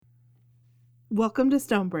Welcome to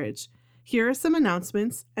Stonebridge. Here are some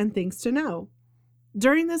announcements and things to know.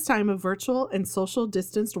 During this time of virtual and social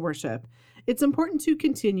distanced worship, it's important to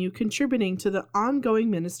continue contributing to the ongoing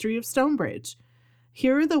ministry of Stonebridge.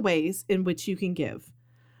 Here are the ways in which you can give.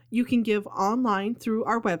 You can give online through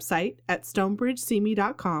our website at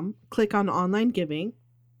stonebridgesemi.com. Click on Online Giving.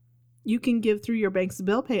 You can give through your bank's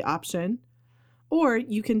bill pay option, or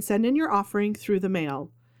you can send in your offering through the mail.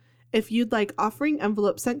 If you'd like offering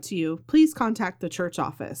envelopes sent to you, please contact the church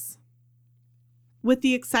office. With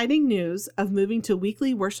the exciting news of moving to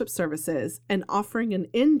weekly worship services and offering an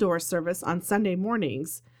indoor service on Sunday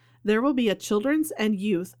mornings, there will be a children's and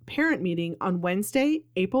youth parent meeting on Wednesday,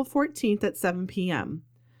 April 14th at 7 p.m.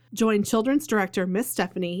 Join Children's Director Miss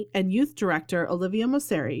Stephanie and Youth Director Olivia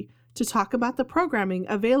Mosseri to talk about the programming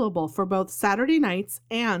available for both Saturday nights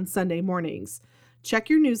and Sunday mornings.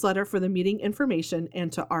 Check your newsletter for the meeting information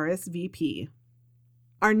and to RSVP.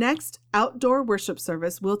 Our next outdoor worship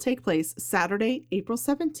service will take place Saturday, April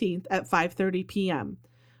 17th at 5:30 p.m.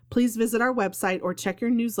 Please visit our website or check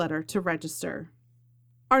your newsletter to register.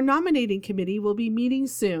 Our nominating committee will be meeting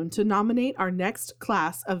soon to nominate our next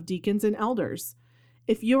class of deacons and elders.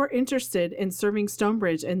 If you are interested in serving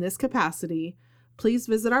Stonebridge in this capacity, please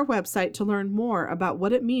visit our website to learn more about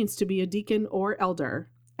what it means to be a deacon or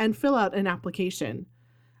elder and fill out an application.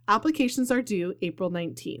 Applications are due April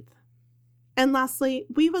 19th. And lastly,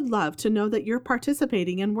 we would love to know that you're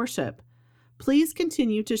participating in worship. Please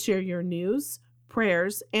continue to share your news,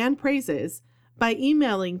 prayers, and praises by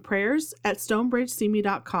emailing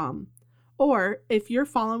prayers@stonebridgesemi.com. Or if you're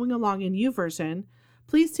following along in YouVersion,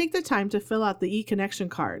 please take the time to fill out the eConnection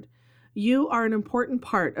card. You are an important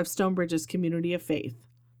part of Stonebridge's community of faith.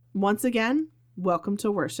 Once again, welcome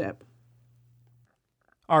to worship.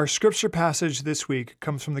 Our scripture passage this week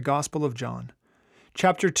comes from the Gospel of John,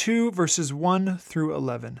 chapter 2, verses 1 through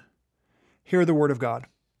 11. Hear the word of God.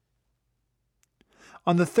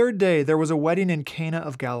 On the third day there was a wedding in Cana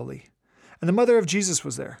of Galilee, and the mother of Jesus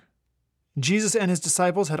was there. Jesus and his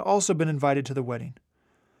disciples had also been invited to the wedding.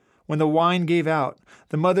 When the wine gave out,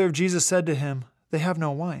 the mother of Jesus said to him, "They have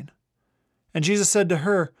no wine." And Jesus said to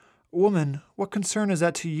her, "Woman, what concern is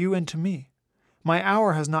that to you and to me? My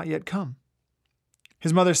hour has not yet come."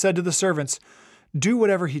 His mother said to the servants, "Do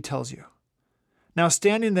whatever he tells you." Now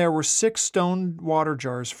standing there were 6 stone water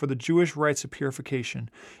jars for the Jewish rites of purification,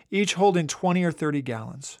 each holding 20 or 30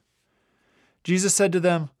 gallons. Jesus said to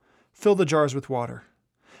them, "Fill the jars with water."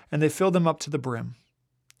 And they filled them up to the brim.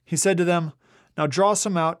 He said to them, "Now draw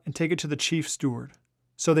some out and take it to the chief steward."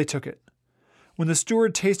 So they took it. When the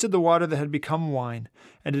steward tasted the water that had become wine,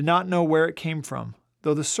 and did not know where it came from,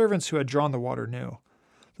 though the servants who had drawn the water knew,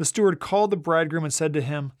 the steward called the bridegroom and said to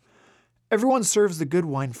him, "Everyone serves the good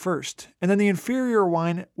wine first, and then the inferior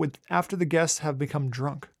wine after the guests have become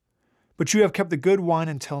drunk. But you have kept the good wine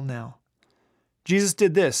until now." Jesus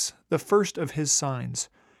did this, the first of his signs,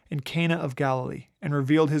 in Cana of Galilee, and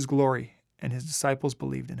revealed his glory, and his disciples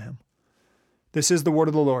believed in him. This is the word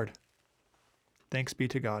of the Lord. Thanks be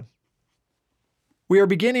to God. We are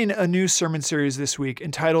beginning a new sermon series this week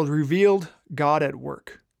entitled Revealed God at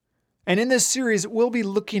Work. And in this series, we'll be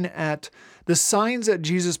looking at the signs that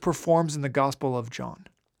Jesus performs in the Gospel of John.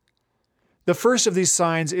 The first of these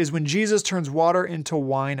signs is when Jesus turns water into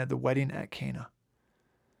wine at the wedding at Cana.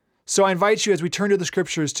 So I invite you, as we turn to the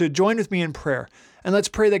scriptures, to join with me in prayer, and let's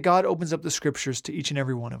pray that God opens up the scriptures to each and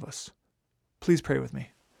every one of us. Please pray with me.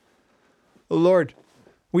 Lord,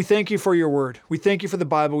 we thank you for your word. We thank you for the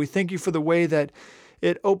Bible. We thank you for the way that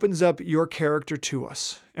it opens up your character to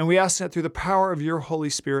us. And we ask that through the power of your Holy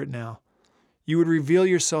Spirit now, you would reveal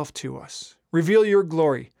yourself to us. Reveal your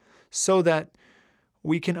glory so that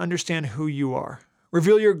we can understand who you are.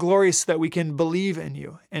 Reveal your glory so that we can believe in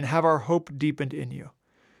you and have our hope deepened in you.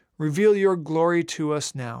 Reveal your glory to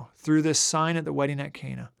us now through this sign at the wedding at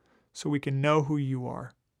Cana so we can know who you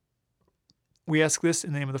are. We ask this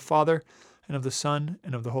in the name of the Father, and of the Son,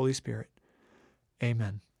 and of the Holy Spirit.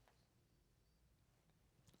 Amen.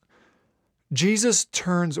 Jesus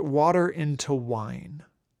turns water into wine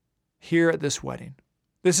here at this wedding.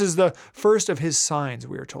 This is the first of his signs,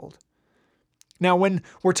 we are told. Now, when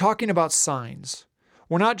we're talking about signs,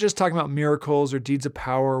 we're not just talking about miracles or deeds of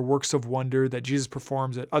power or works of wonder that Jesus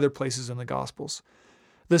performs at other places in the Gospels.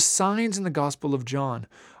 The signs in the Gospel of John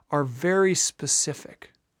are very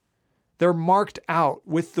specific. They're marked out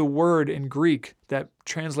with the word in Greek that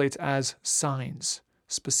translates as signs,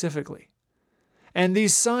 specifically. And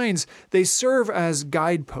these signs, they serve as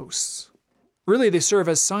guideposts. Really, they serve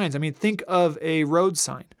as signs. I mean, think of a road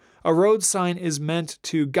sign. A road sign is meant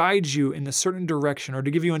to guide you in a certain direction or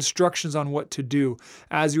to give you instructions on what to do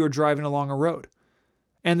as you are driving along a road.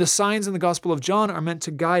 And the signs in the Gospel of John are meant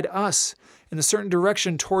to guide us in a certain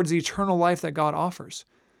direction towards the eternal life that God offers.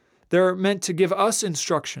 They're meant to give us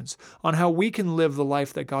instructions on how we can live the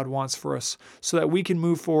life that God wants for us so that we can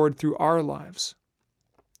move forward through our lives.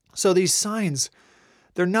 So these signs,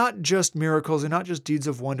 they're not just miracles, they're not just deeds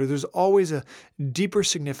of wonder. There's always a deeper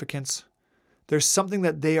significance. There's something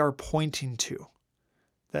that they are pointing to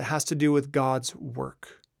that has to do with God's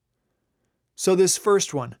work. So this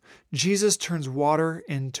first one, Jesus turns water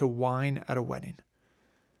into wine at a wedding.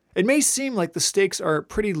 It may seem like the stakes are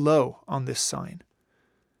pretty low on this sign.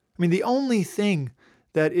 I mean, the only thing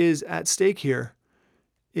that is at stake here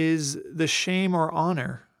is the shame or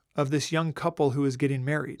honor of this young couple who is getting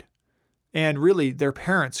married, and really their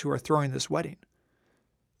parents who are throwing this wedding.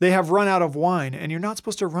 They have run out of wine, and you're not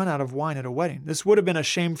supposed to run out of wine at a wedding. This would have been a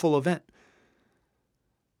shameful event.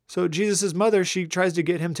 So Jesus' mother, she tries to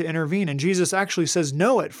get him to intervene, and Jesus actually says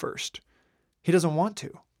no at first. He doesn't want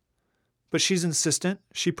to. But she's insistent,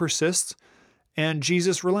 she persists, and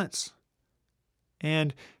Jesus relents.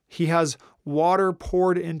 And he has water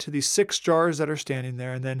poured into these 6 jars that are standing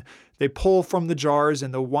there, and then they pull from the jars,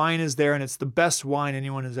 and the wine is there, and it's the best wine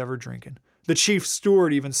anyone has ever drinking. The chief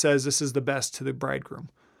steward even says this is the best to the bridegroom.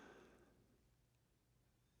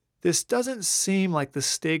 This doesn't seem like the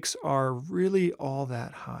stakes are really all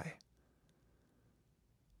that high.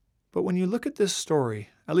 But when you look at this story,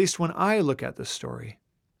 at least when I look at this story,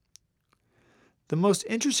 the most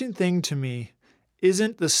interesting thing to me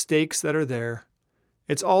isn't the stakes that are there.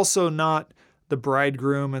 It's also not the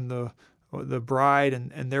bridegroom and the bride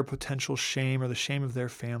and their potential shame or the shame of their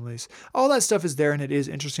families. All that stuff is there and it is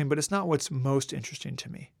interesting, but it's not what's most interesting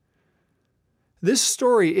to me. This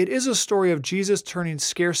story, it is a story of Jesus turning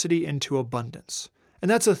scarcity into abundance. And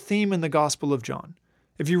that's a theme in the Gospel of John.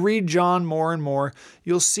 If you read John more and more,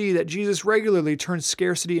 you'll see that Jesus regularly turns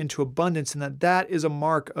scarcity into abundance and that is a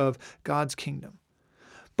mark of God's kingdom.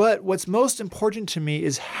 But what's most important to me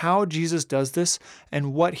is how Jesus does this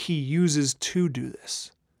and what he uses to do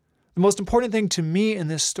this. The most important thing to me in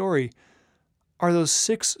this story are those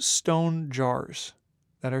 6 stone jars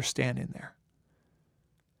that are standing there.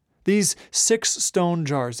 These 6 stone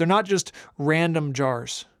jars, they're not just random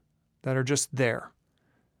jars that are just there.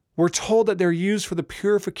 We're told that they're used for the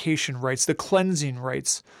purification rites, the cleansing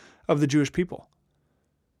rites of the Jewish people.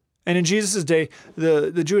 And in Jesus' day,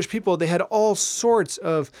 the Jewish people, they had all sorts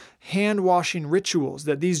of hand-washing rituals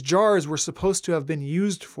that these jars were supposed to have been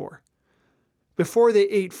used for. Before they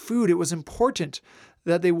ate food, it was important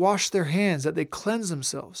that they wash their hands, that they cleanse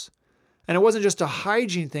themselves. And it wasn't just a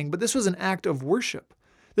hygiene thing, but this was an act of worship.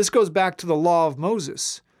 This goes back to the law of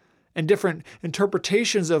Moses and different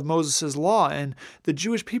interpretations of Moses' law. And the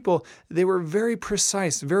Jewish people, they were very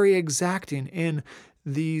precise, very exacting in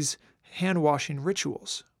these hand-washing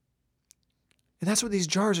rituals. And that's what these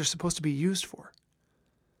jars are supposed to be used for.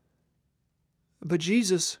 But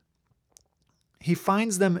Jesus, he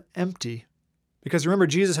finds them empty because remember,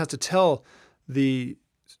 Jesus has to tell the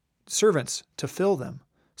servants to fill them.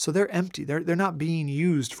 So they're empty. They're not being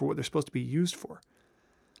used for what they're supposed to be used for.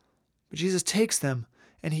 But Jesus takes them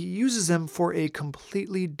and he uses them for a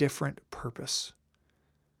completely different purpose,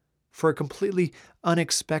 for a completely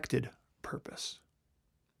unexpected purpose.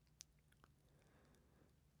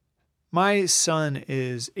 My son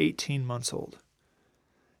is 18 months old,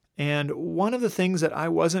 and one of the things that I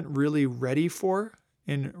wasn't really ready for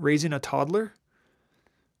in raising a toddler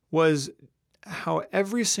was how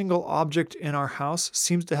every single object in our house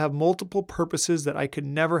seems to have multiple purposes that I could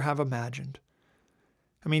never have imagined.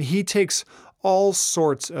 I mean, he takes all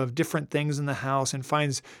sorts of different things in the house and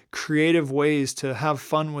finds creative ways to have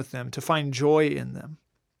fun with them, to find joy in them.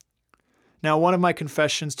 Now, one of my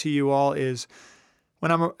confessions to you all is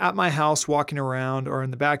when I'm at my house walking around or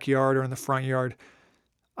in the backyard or in the front yard,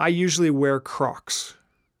 I usually wear Crocs.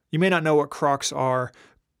 You may not know what Crocs are.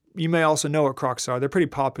 You may also know what Crocs are. They're pretty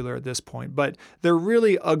popular at this point, but they're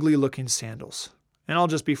really ugly looking sandals. And I'll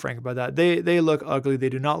just be frank about that. They look ugly. They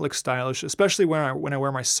do not look stylish, especially when I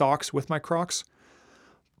wear my socks with my Crocs.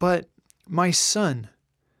 But my son,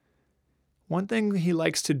 one thing he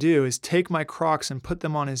likes to do is take my Crocs and put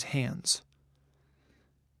them on his hands.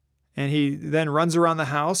 And he then runs around the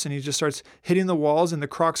house and he just starts hitting the walls and the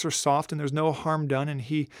Crocs are soft and there's no harm done. And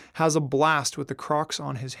he has a blast with the Crocs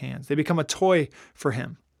on his hands. They become a toy for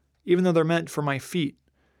him, even though they're meant for my feet.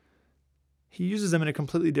 He uses them in a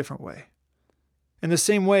completely different way. In the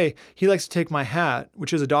same way, he likes to take my hat,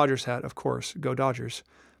 which is a Dodgers hat, of course, go Dodgers,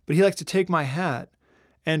 but he likes to take my hat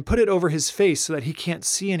and put it over his face so that he can't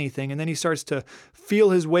see anything, and then he starts to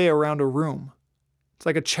feel his way around a room. It's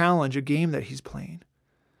like a challenge, a game that he's playing.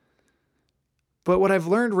 But what I've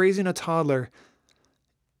learned raising a toddler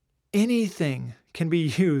anything can be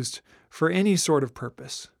used for any sort of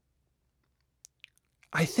purpose.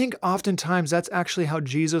 I think oftentimes that's actually how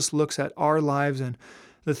Jesus looks at our lives and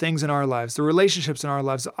the things in our lives, the relationships in our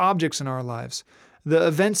lives, the objects in our lives, the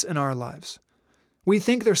events in our lives. We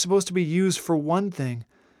think they're supposed to be used for one thing,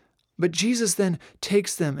 but Jesus then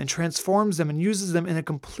takes them and transforms them and uses them in a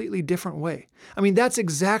completely different way. I mean, that's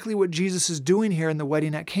exactly what Jesus is doing here in the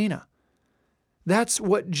wedding at Cana. That's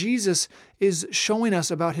what Jesus is showing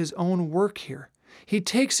us about his own work here. He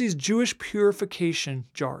takes these Jewish purification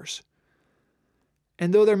jars,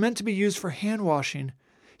 and though they're meant to be used for hand washing,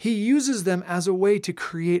 he uses them as a way to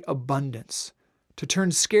create abundance, to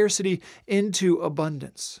turn scarcity into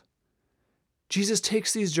abundance. Jesus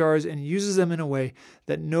takes these jars and uses them in a way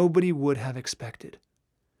that nobody would have expected.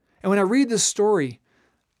 And when I read the story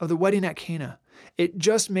of the wedding at Cana, it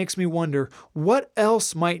just makes me wonder, what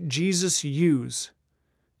else might Jesus use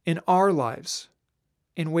in our lives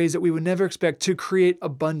in ways that we would never expect to create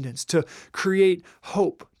abundance, to create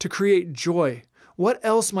hope, to create joy? What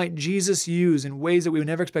else might Jesus use in ways that we would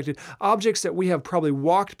never expected? Objects that we have probably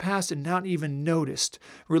walked past and not even noticed.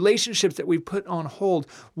 Relationships that we've put on hold.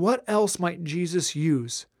 What else might Jesus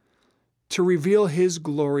use to reveal his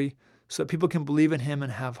glory so that people can believe in him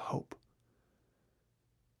and have hope?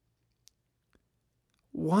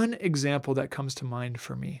 One example that comes to mind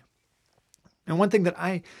for me, and one thing that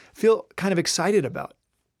I feel kind of excited about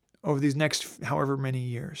over these next however many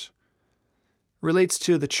years, relates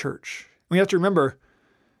to the church. We have to remember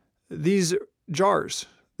these jars,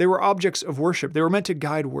 they were objects of worship. They were meant to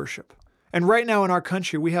guide worship. And right now in our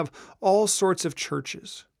country, we have all sorts of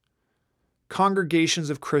churches, congregations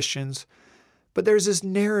of Christians, but there's this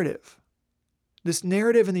narrative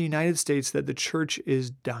in the United States that the church is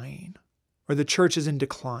dying or the church is in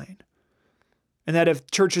decline. And that if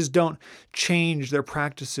churches don't change their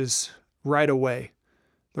practices right away,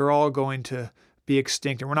 they're all going to be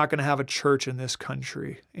extinct and we're not going to have a church in this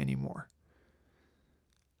country anymore.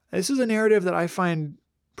 This is a narrative that I find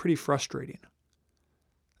pretty frustrating.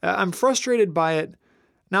 I'm frustrated by it,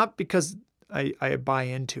 not because I buy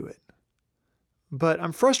into it, but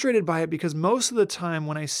I'm frustrated by it because most of the time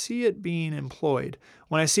when I see it being employed,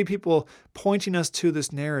 when I see people pointing us to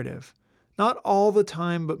this narrative, not all the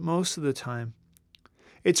time, but most of the time,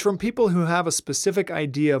 it's from people who have a specific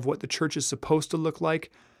idea of what the church is supposed to look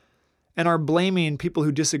like and are blaming people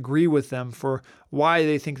who disagree with them for why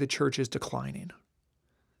they think the church is declining.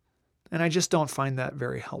 And I just don't find that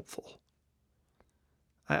very helpful.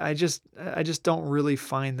 I just don't really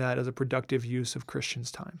find that as a productive use of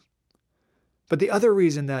Christians' time. But the other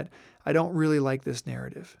reason that I don't really like this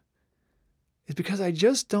narrative is because I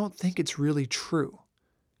just don't think it's really true.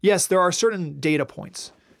 Yes, there are certain data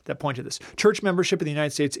points that point to this. Church membership in the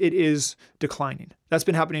United States, it is declining. That's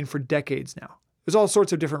been happening for decades now. There's all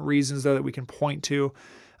sorts of different reasons, though, that we can point to.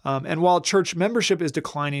 And while church membership is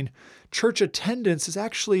declining, church attendance is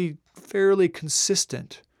actually fairly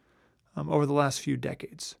consistent over the last few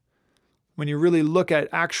decades. When you really look at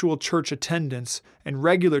actual church attendance and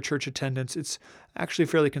regular church attendance, it's actually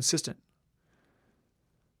fairly consistent.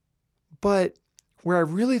 But where I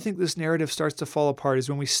really think this narrative starts to fall apart is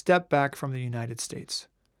when we step back from the United States.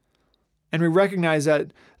 And we recognize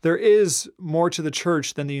that there is more to the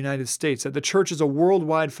church than the United States, that the church is a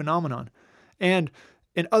worldwide phenomenon. And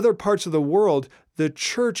in other parts of the world, the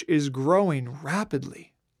church is growing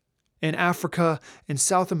rapidly. In Africa, in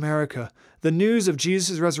South America, the news of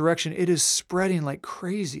Jesus' resurrection, it is spreading like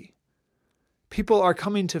crazy. People are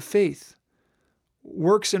coming to faith.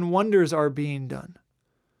 Works and wonders are being done.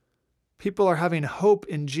 People are having hope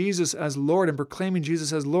in Jesus as Lord and proclaiming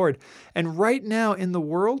Jesus as Lord. And right now in the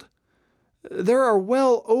world, there are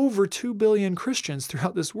well over 2 billion Christians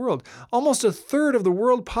throughout this world. Almost a third of the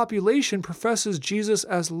world population professes Jesus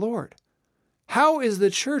as Lord. How is the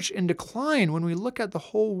church in decline when we look at the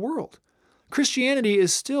whole world? Christianity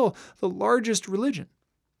is still the largest religion.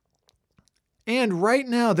 And right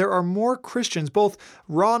now, there are more Christians, both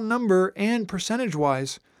raw number and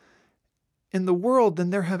percentage-wise, in the world than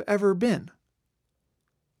there have ever been.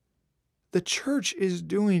 The church is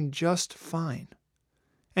doing just fine.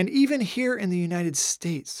 And even here in the United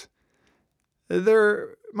States,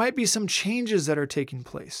 there might be some changes that are taking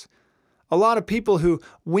place. A lot of people who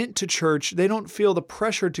went to church, they don't feel the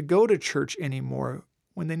pressure to go to church anymore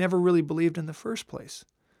when they never really believed in the first place.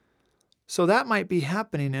 So that might be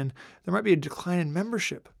happening and there might be a decline in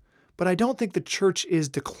membership. But I don't think the church is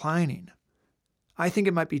declining. I think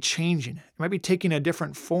it might be changing. It might be taking a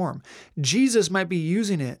different form. Jesus might be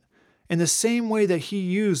using it in the same way that he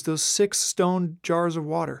used those 6 stone jars of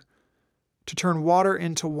water to turn water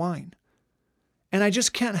into wine. And I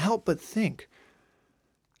just can't help but think,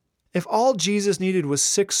 If all Jesus needed was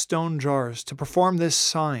 6 stone jars to perform this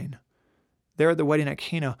sign there at the wedding at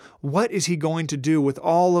Cana, what is he going to do with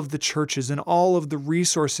all of the churches and all of the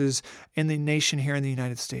resources in the nation here in the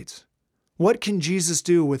United States? What can Jesus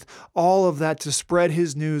do with all of that to spread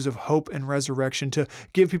his news of hope and resurrection, to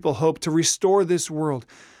give people hope, to restore this world?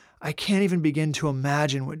 I can't even begin to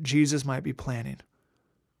imagine what Jesus might be planning.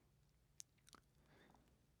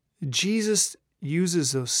 Jesus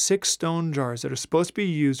uses those 6 stone jars that are supposed to be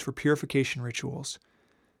used for purification rituals,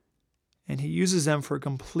 and he uses them for a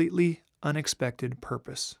completely unexpected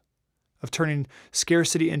purpose of turning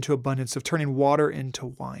scarcity into abundance, of turning water into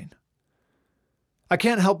wine. I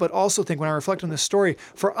can't help but also think, when I reflect on this story,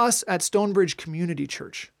 for us at Stonebridge Community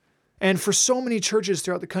Church, and for so many churches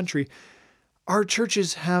throughout the country, our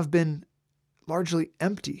churches have been largely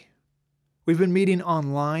empty. We've been meeting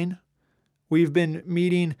online. We've been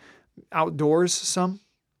meeting outdoors some.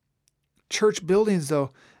 Church buildings,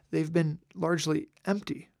 though, they've been largely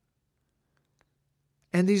empty.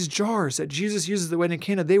 And these jars that Jesus uses at the wedding at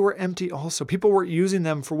Cana, they were empty also. People weren't using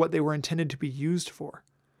them for what they were intended to be used for.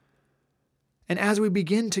 And as we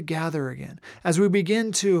begin to gather again, as we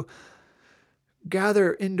begin to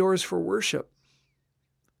gather indoors for worship,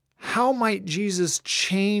 how might Jesus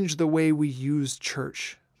change the way we use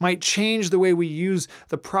church? Might change the way we use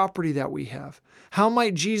the property that we have? How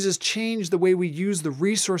might Jesus change the way we use the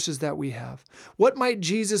resources that we have? What might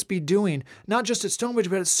Jesus be doing, not just at Stonebridge,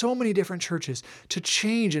 but at so many different churches, to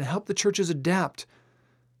change and help the churches adapt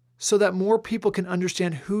so that more people can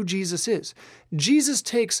understand who Jesus is? Jesus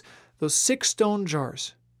takes those 6 stone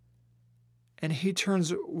jars and he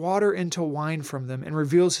turns water into wine from them and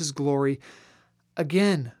reveals his glory.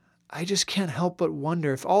 Again, I just can't help but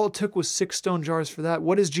wonder, if all it took was 6 stone jars for that,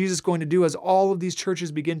 what is Jesus going to do as all of these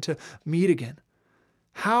churches begin to meet again?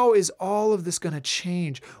 How is all of this going to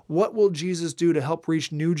change? What will Jesus do to help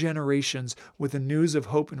reach new generations with the news of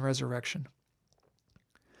hope and resurrection?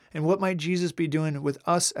 And what might Jesus be doing with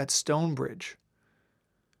us at Stonebridge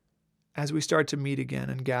as we start to meet again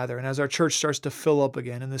and gather, and as our church starts to fill up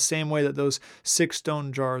again in the same way that those 6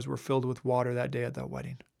 stone jars were filled with water that day at that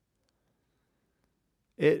wedding?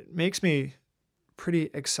 It makes me pretty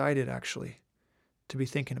excited, actually, to be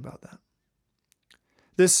thinking about that.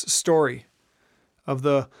 This story of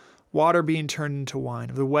the water being turned into wine,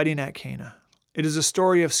 of the wedding at Cana, it is a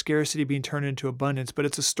story of scarcity being turned into abundance, but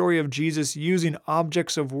it's a story of Jesus using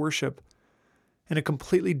objects of worship in a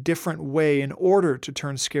completely different way in order to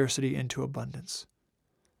turn scarcity into abundance.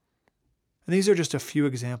 And these are just a few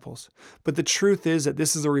examples, but the truth is that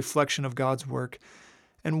this is a reflection of God's work.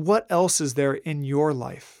 And what else is there in your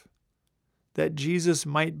life that Jesus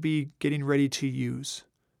might be getting ready to use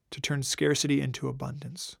to turn scarcity into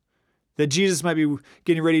abundance? That Jesus might be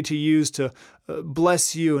getting ready to use to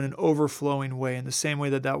bless you in an overflowing way, in the same way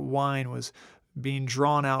that that wine was being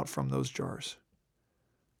drawn out from those jars?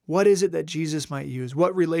 What is it that Jesus might use?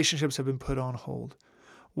 What relationships have been put on hold?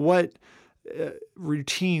 What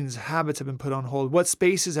routines, habits have been put on hold? What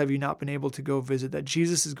spaces have you not been able to go visit that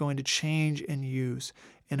Jesus is going to change and use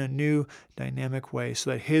in a new, dynamic way so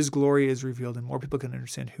that his glory is revealed and more people can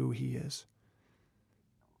understand who he is?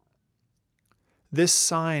 This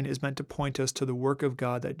sign is meant to point us to the work of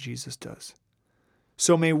God that Jesus does.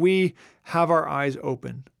 So may we have our eyes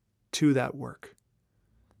open to that work.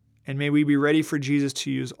 And may we be ready for Jesus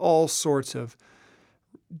to use all sorts of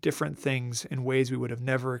different things in ways we would have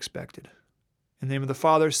never expected. In the name of the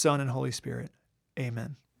Father, Son, and Holy Spirit,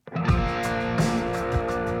 amen.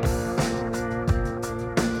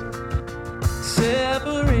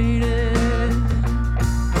 Separated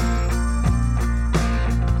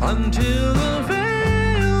until the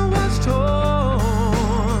veil was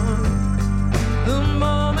torn, the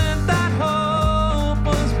moment that hope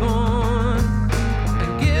was born,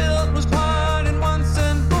 and guilt was pardoned once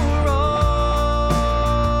and for all.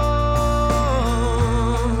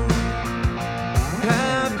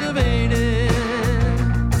 Captivated,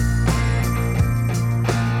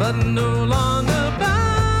 but no longer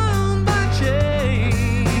bound by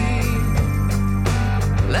chains,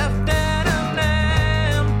 left at an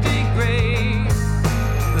empty grave,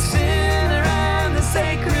 the sinner and the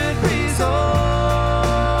sacred resort.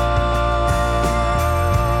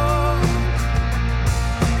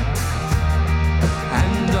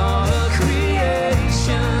 And all of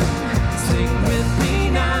creation, sing with me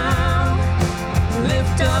now,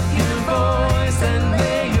 lift up your voice and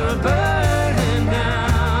lay your burden down.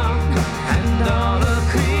 And all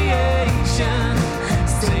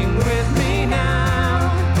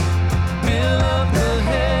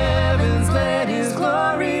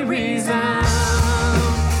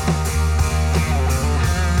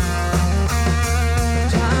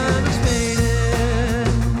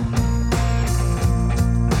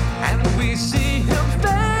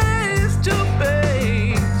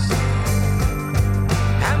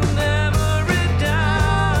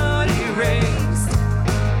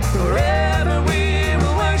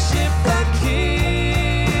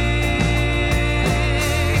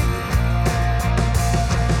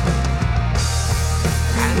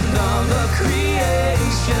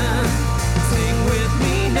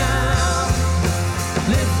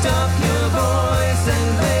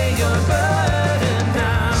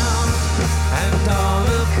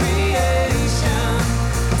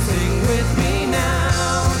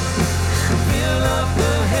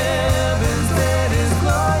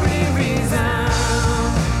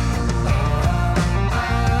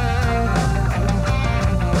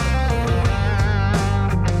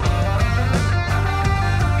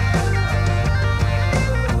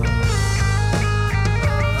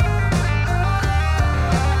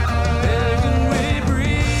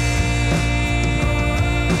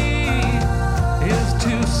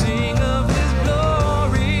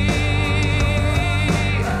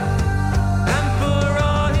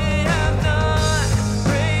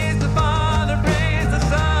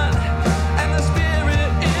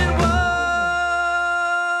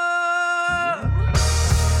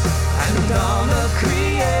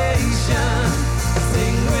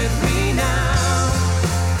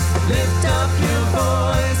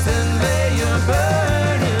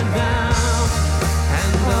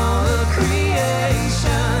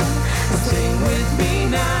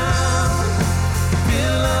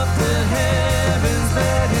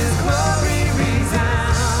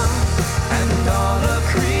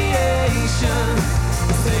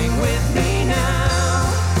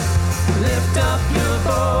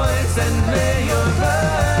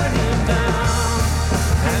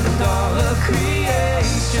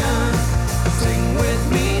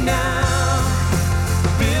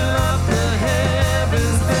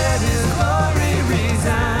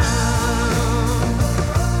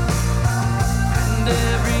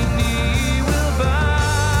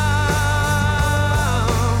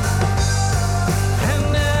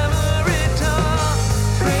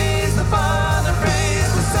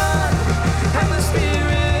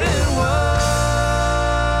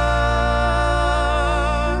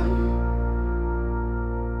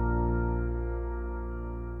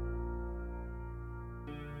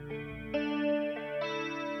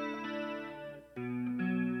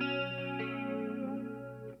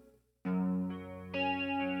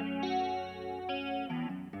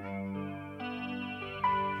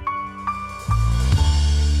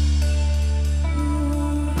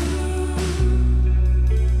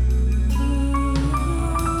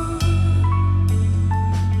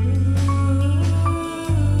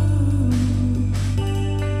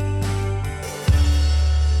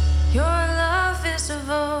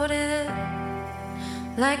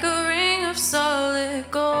like a ring of solid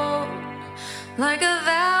gold, like a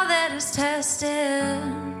vow that is tested,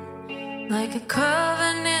 like a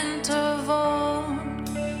covenant of old.